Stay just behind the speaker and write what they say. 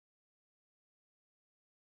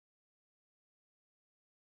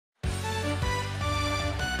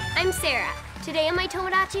I'm Sarah. Today on my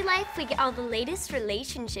Tomodachi life, we get all the latest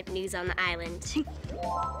relationship news on the island.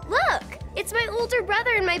 Look, it's my older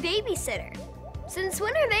brother and my babysitter. Since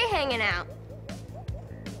when are they hanging out?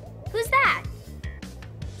 Who's that?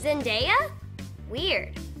 Zendaya?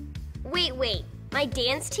 Weird. Wait, my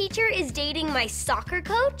dance teacher is dating my soccer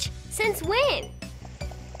coach? Since when?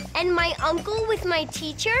 And my uncle with my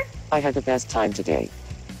teacher? I had the best time today.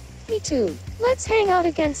 Me too. Let's hang out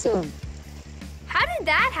again soon. How did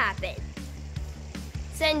that happen?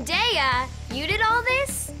 Zendaya, you did all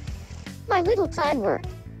this? My little plan worked.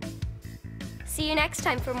 See you next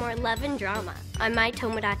time for more love and drama on my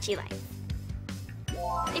Tomodachi life.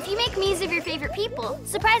 If you make music of your favorite people,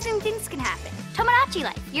 surprising things can happen. Tomodachi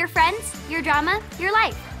life, your friends, your drama, your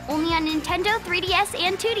life. Only on Nintendo, 3DS,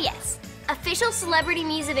 and 2DS. Official celebrity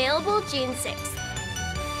muse available June 6th.